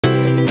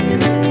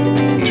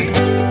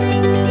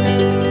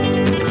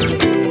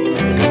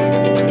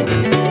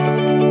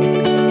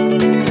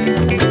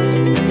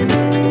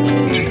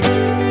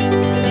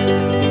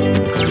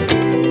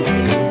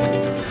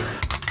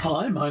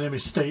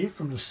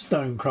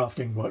Stone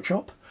Crafting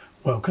Workshop.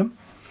 Welcome.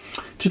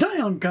 Today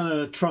I'm going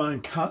to try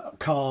and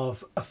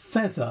carve a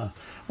feather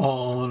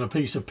on a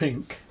piece of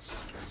pink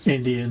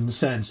Indian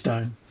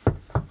sandstone.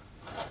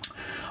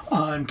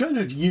 I'm going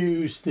to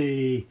use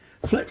the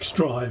flex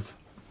drive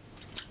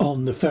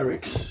on the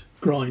Ferrex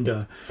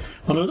grinder,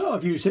 and although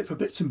I've used it for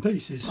bits and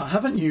pieces, I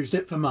haven't used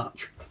it for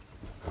much.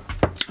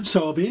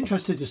 So I'll be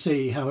interested to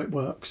see how it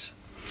works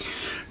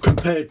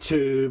compared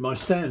to my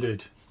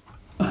standard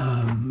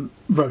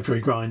rotary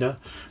grinder,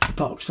 the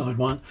Parkside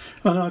one,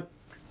 and I'm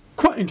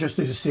quite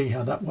interested to see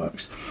how that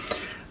works.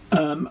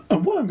 And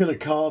what I'm going to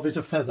carve is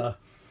a feather.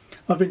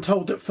 I've been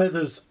told that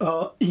feathers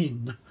are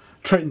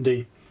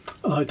trendy.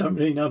 I don't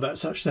really know about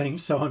such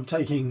things, so I'm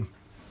taking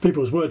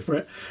people's word for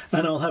it,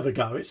 and I'll have a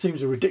go. It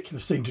seems a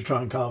ridiculous thing to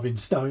try and carve in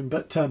stone,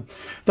 but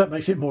that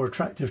makes it more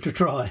attractive to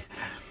try.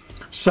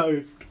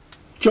 So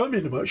join me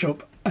in the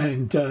workshop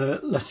and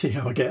let's see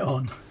how I get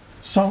on.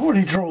 So I've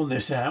already drawn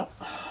this out.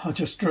 I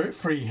just drew it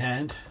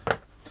freehand.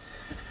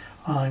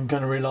 I'm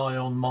going to rely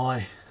on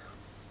my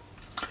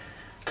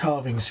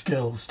carving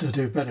skills to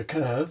do better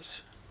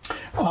curves.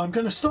 I'm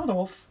going to start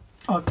off,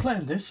 I've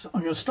planned this,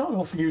 I'm going to start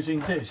off using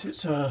this.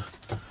 It's a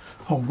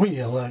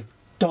wheel, a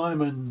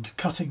diamond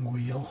cutting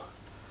wheel.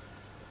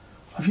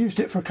 I've used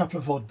it for a couple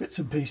of odd bits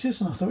and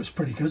pieces and I thought it was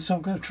pretty good, so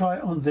I'm going to try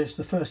it on this,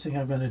 the first thing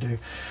I'm going to do.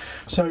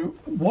 So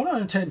what I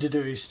intend to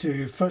do is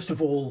to first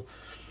of all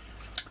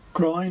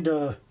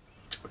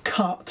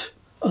cut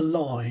a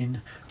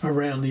line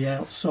around the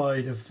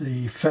outside of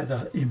the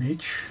feather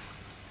image,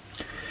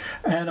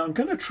 and I'm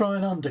going to try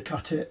and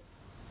undercut it.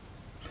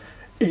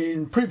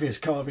 In previous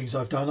carvings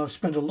I've done, I've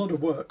spent a lot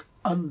of work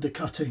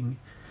undercutting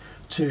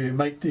to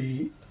make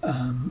the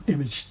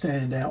image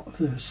stand out of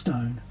the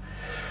stone.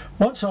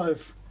 Once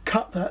I've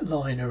cut that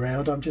line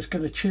around, I'm just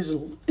going to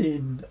chisel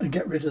in and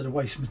get rid of the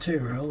waste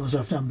material as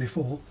I've done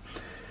before,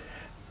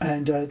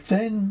 and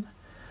then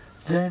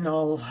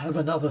I'll have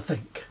another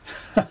think.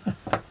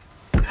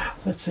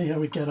 Let's see how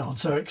we get on.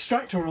 So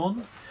extractor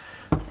on,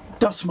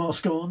 dust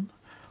mask on.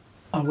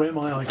 I wear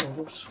my eye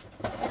goggles.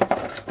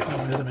 I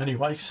wear them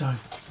anyway, so,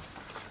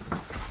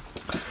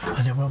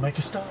 and then we'll make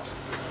a start.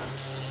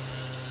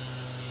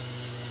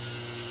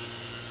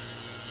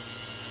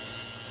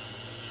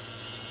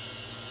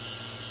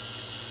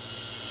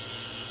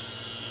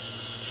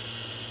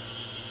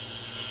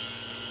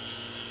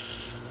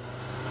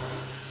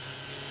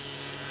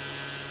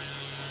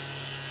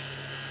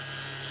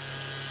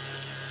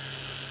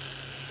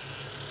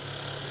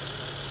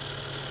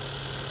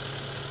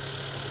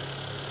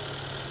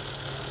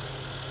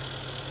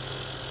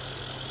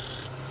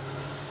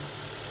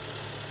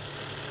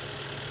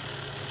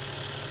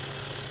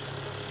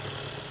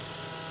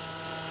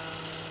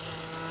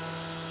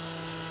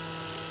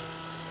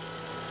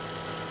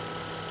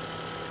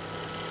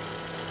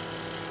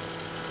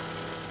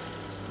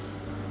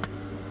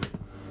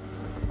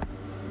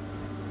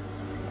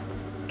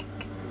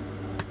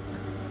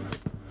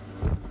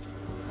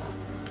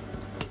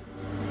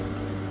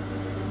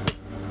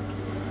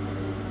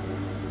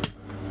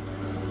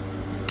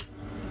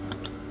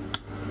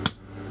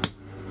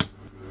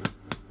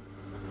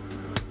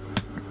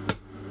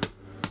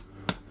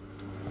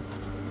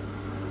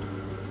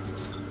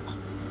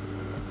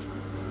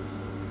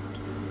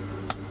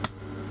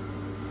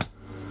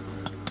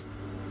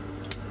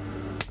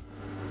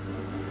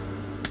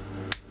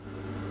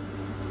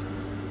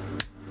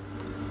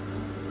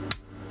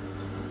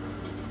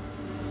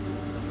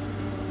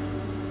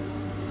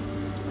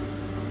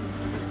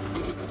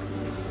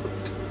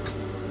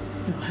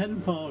 I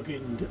hadn't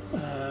bargained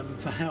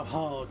for how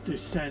hard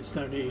this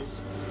sandstone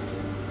is,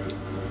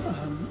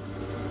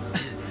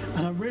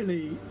 and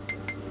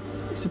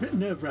it's a bit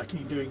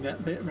nerve-wracking doing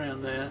that bit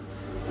around there,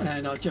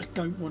 and I just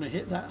don't want to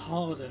hit that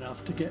hard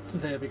enough to get to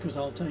there because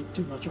I'll take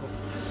too much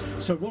off.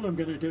 So what I'm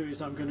going to do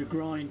is I'm going to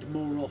grind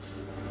more off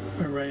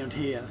around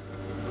here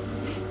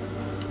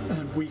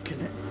and weaken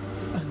it,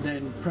 and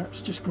then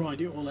perhaps just grind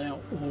it all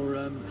out,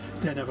 or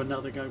then have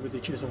another go with the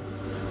chisel.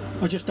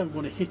 I just don't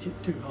want to hit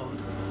it too hard.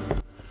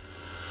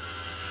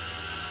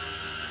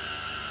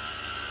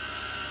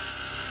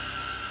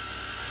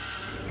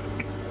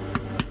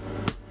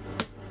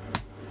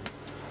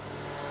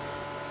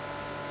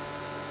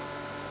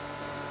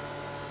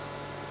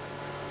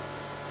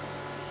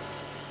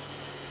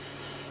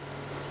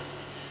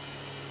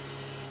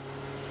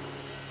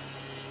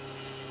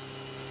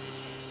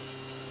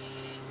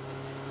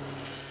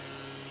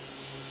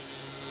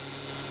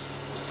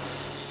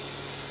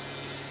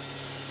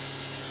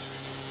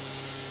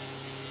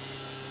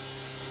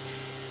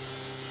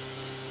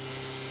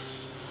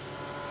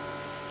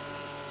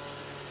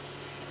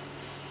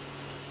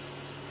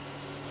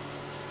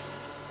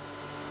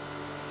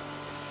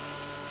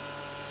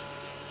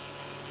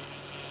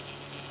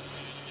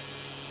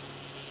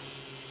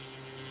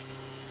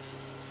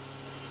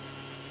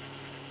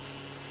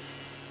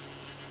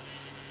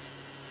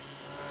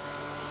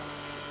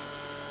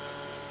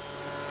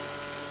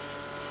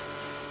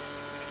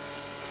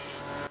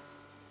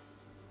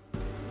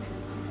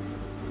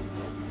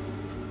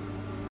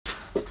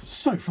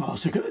 So far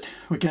so good,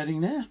 we're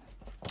getting there.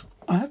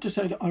 I have to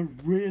say that I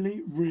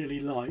really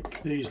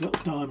like these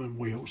little diamond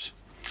wheels.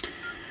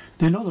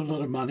 They're not a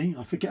lot of money,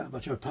 I forget how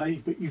much I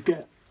paid, but you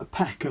get a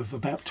pack of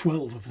about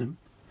 12 of them.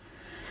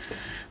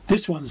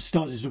 This one's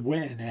started to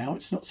wear now.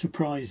 It's not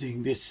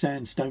surprising, this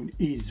sandstone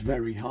is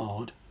very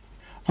hard.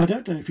 I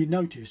don't know if you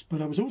noticed,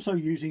 but I was also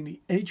using the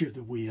edge of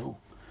the wheel,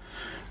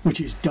 which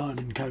is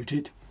diamond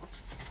coated.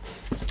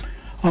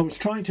 I was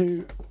trying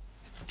to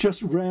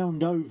just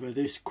round over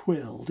this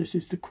quill. This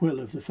is the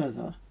quill of the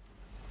feather.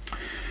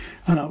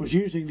 And I was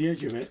using the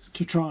edge of it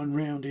to try and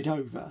round it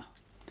over.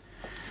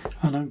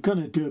 And I'm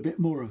going to do a bit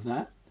more of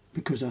that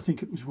because I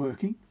think it was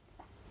working.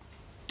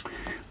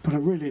 But I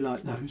really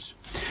like those.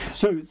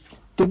 So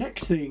the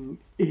next thing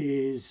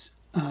is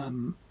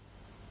I'm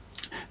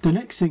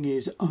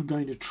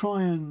going to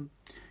try and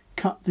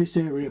cut this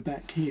area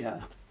back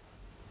here.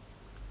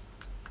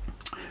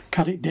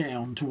 Cut it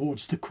down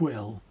towards the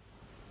quill.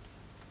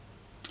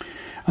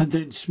 And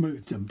then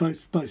smooth them,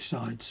 both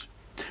sides.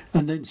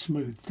 And then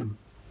smooth them.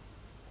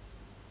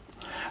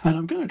 And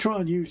I'm going to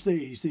try and use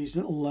these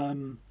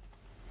little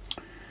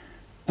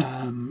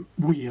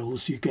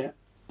wheels you get,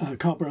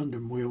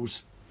 carborundum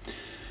wheels.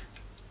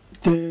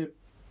 I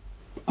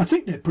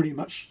think they're pretty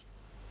much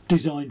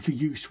designed for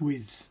use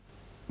with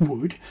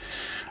wood,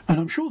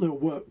 and I'm sure they'll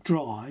work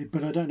dry,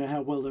 but I don't know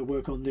how well they'll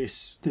work on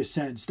this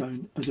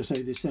sandstone. As I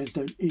say, this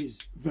sandstone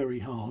is very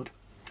hard.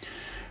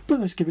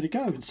 But let's give it a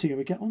go and see how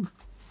we get on.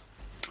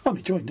 I'm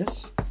enjoying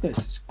this. This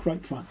is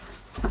great fun.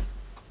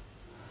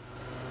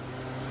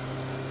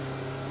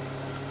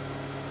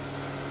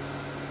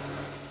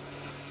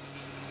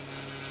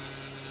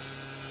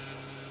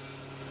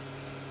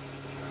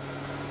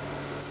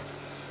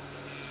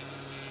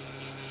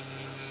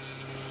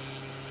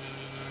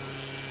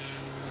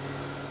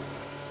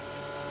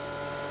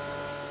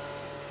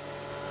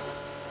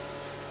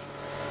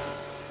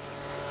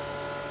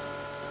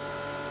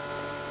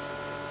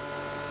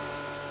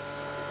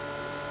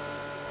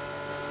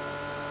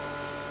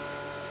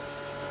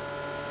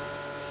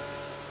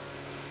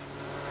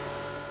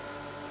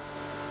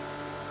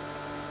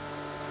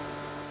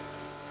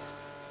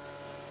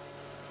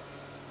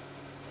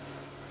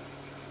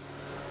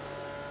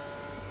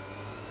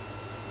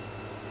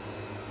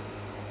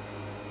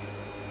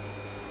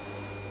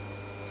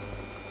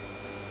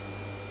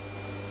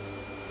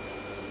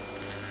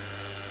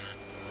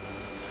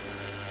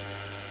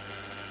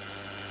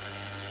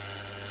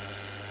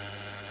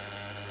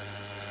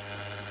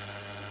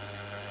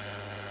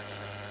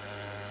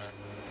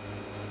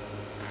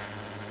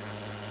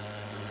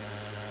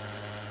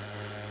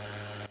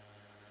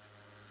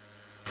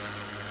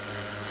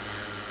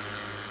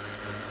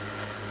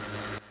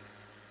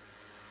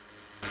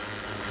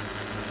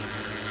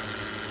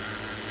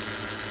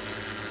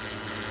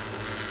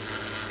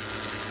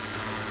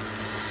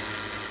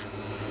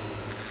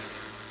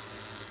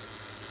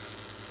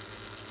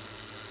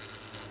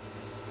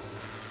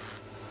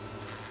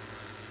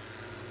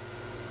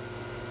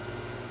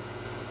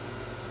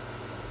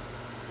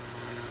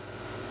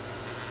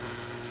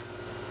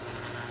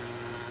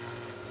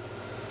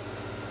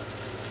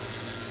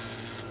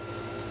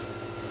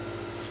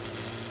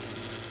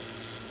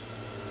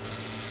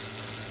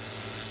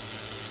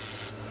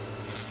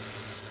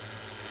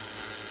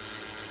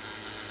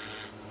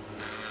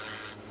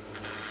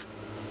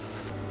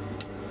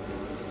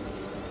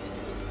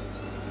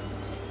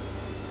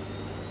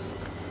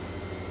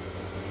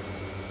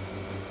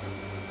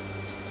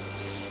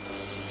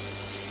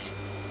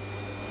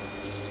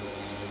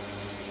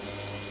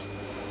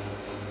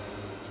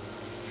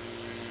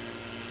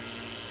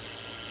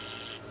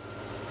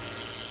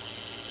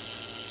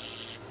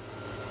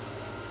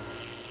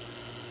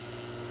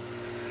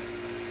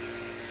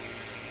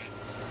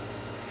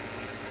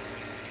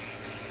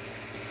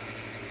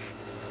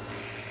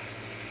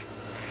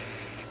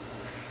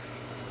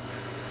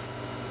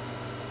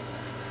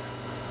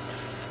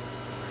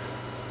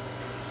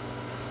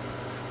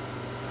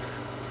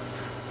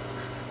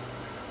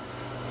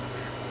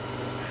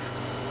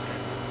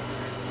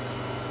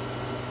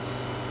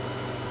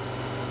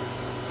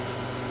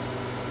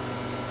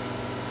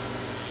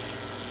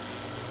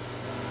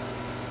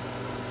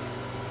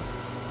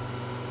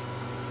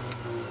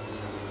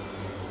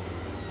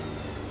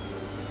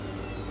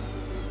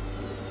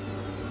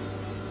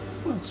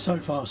 Well, so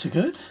far so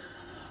good.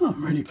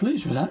 I'm really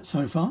pleased with that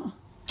so far.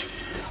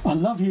 I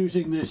love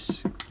using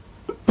this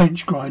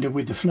bench grinder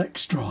with the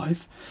flex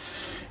drive.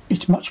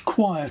 It's much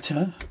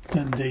quieter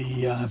than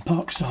the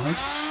Parkside,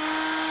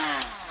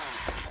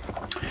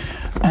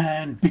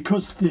 and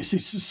because this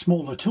is a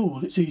smaller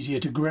tool, it's easier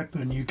to grip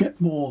and you get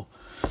more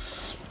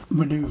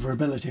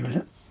manoeuvrability with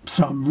it.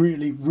 So I'm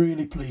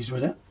really pleased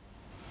with it,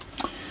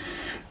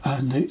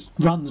 and it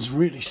runs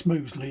really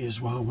smoothly as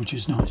well, which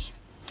is nice.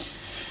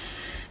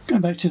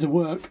 Going back to the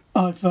work,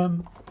 I've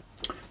the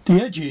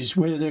edges,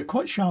 where they're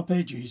quite sharp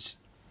edges,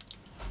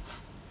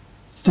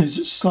 there's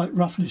a slight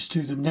roughness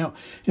to them. Now,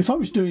 if I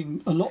was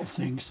doing a lot of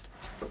things,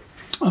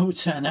 I would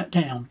sand that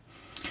down.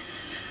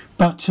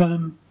 But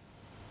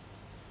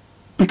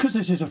because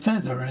this is a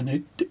feather and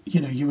it,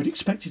 you would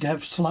expect it to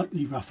have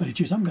slightly rough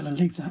edges, I'm going to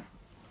leave that.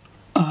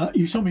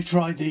 You saw me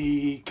try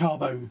the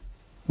carbo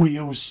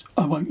wheels.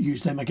 I won't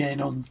use them again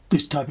on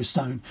this type of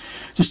stone.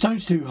 The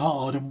stone's too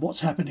hard, and what's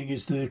happening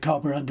is the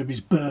carborundum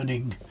is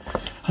burning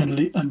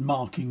and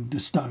marking the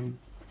stone.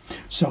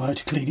 So I had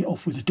to clean it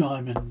off with a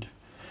diamond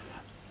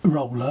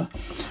roller.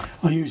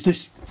 I use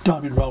this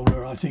diamond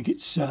roller, I think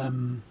it's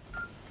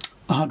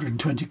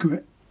 120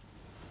 grit,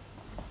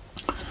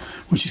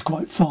 which is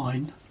quite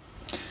fine,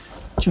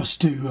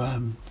 just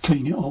to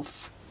clean it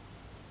off,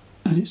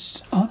 and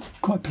I'm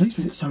quite pleased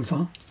with it so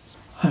far.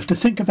 I have to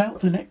think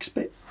about the next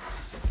bit.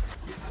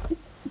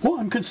 What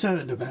I'm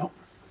concerned about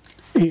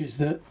is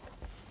that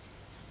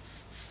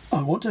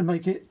I want to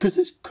make it, because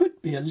this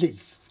could be a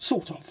leaf,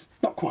 sort of,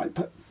 not quite,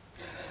 but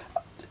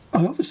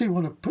I obviously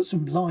want to put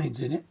some lines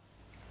in it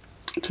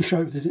to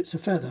show that it's a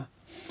feather,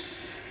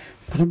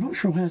 but I'm not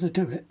sure how to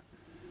do it.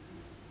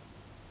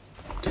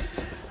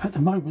 At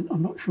the moment,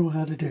 I'm not sure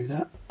how to do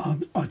that,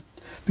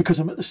 because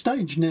I'm at the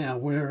stage now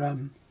where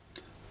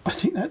I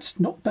think that's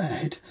not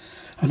bad,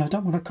 and I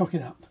don't want to cock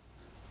it up.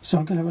 So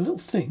I'm going to have a little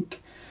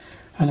think,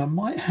 and I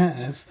might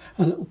have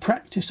a little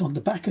practice on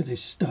the back of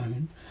this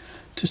stone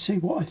to see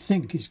what I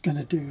think is going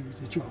to do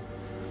the job.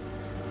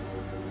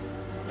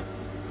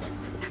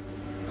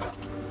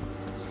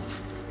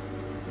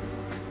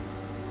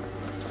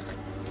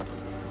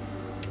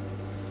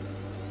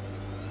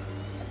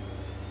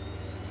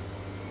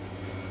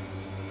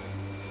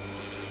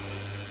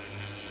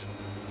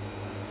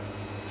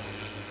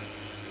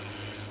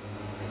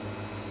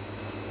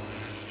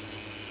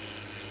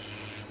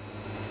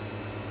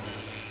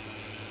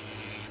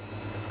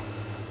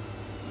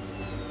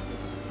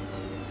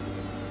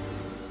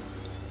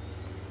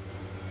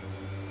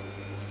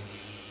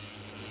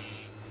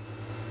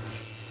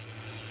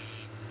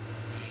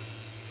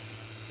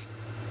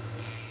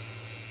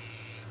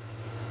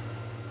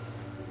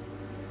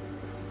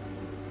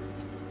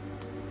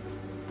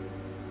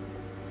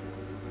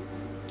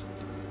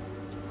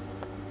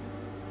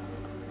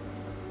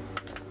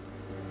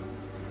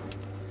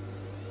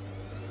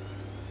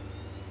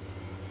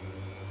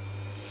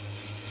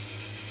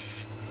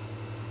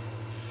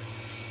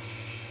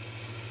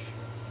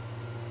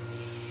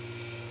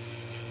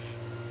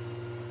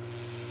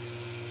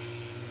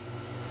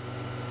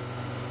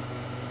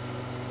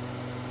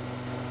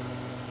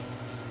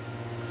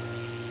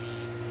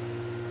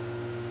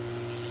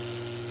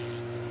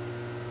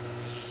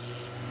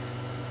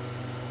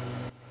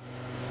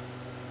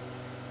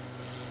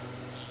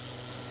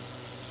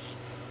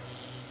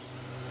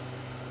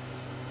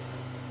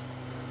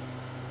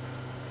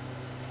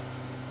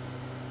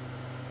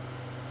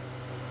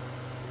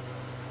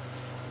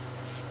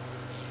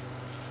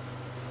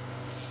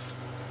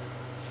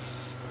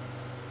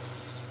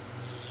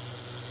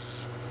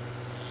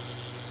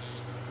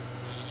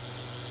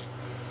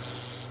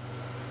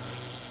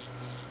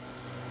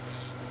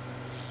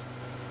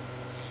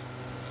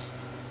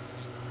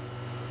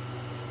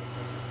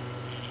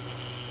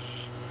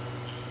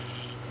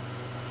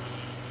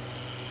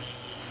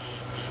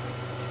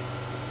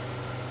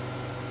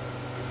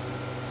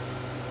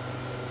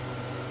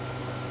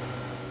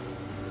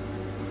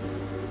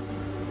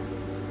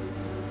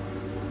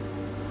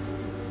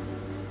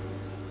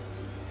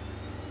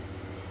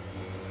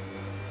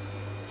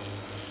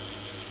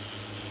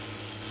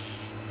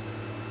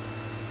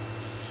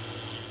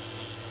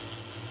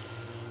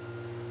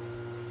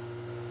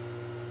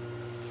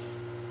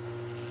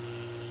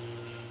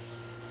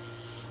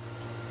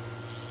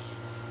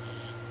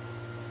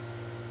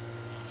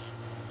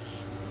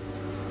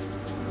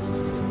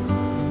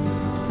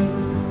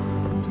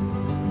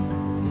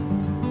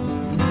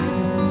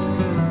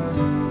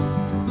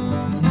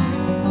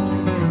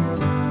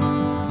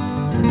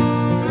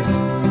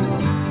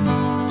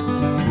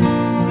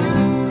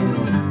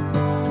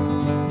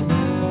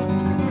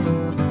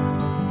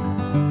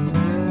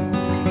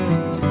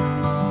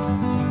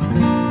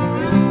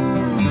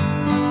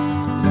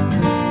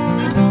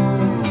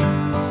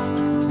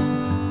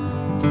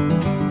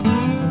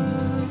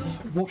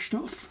 Washed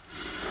off.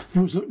 They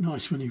always look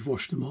nice when you've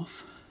washed them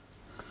off.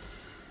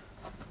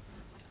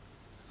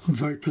 I'm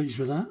very pleased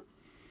with that.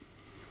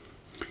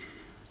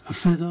 A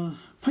feather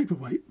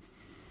paperweight.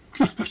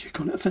 I suppose you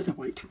call it a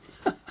featherweight.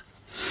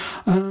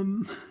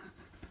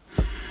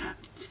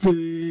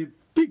 The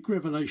big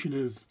revelation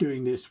of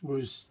doing this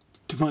was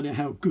to find out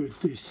how good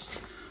this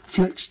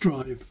flex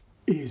drive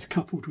is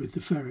coupled with the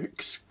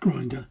Ferrex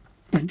grinder,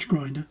 bench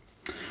grinder.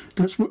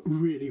 That's worked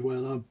really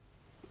well.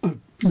 I've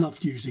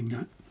loved using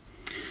that.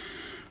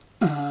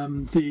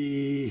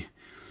 The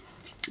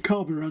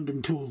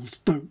carborundum tools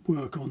don't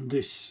work on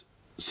this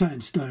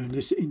sandstone,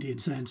 this Indian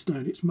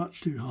sandstone. It's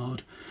much too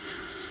hard.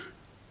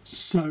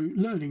 So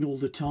learning all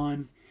the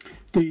time.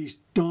 These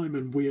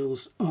diamond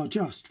wheels are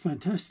just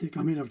fantastic.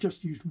 I mean, I've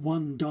just used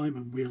one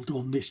diamond wheel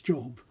on this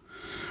job,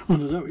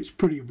 and although it's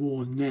pretty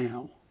worn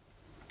now,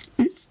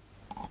 it's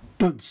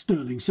done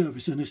sterling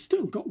service and it's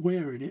still got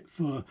wear in it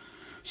for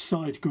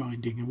side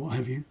grinding and what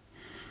have you.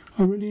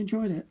 I really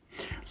enjoyed it.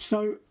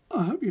 So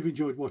I hope you've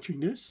enjoyed watching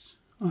this.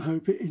 I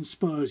hope it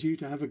inspires you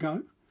to have a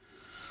go.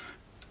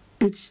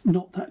 It's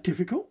not that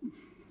difficult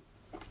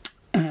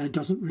and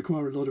doesn't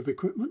require a lot of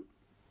equipment.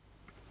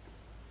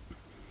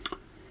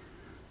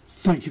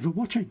 Thank you for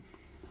watching.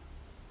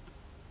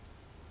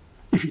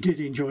 If you did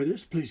enjoy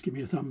this, please give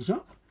me a thumbs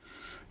up.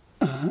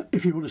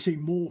 If you want to see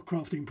more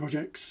crafting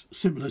projects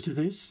similar to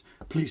this,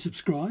 please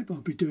subscribe. I'll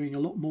be doing a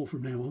lot more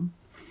from now on.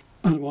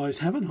 Otherwise,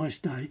 have a nice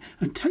day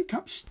and take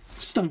up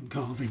stone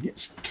carving.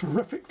 It's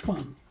terrific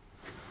fun.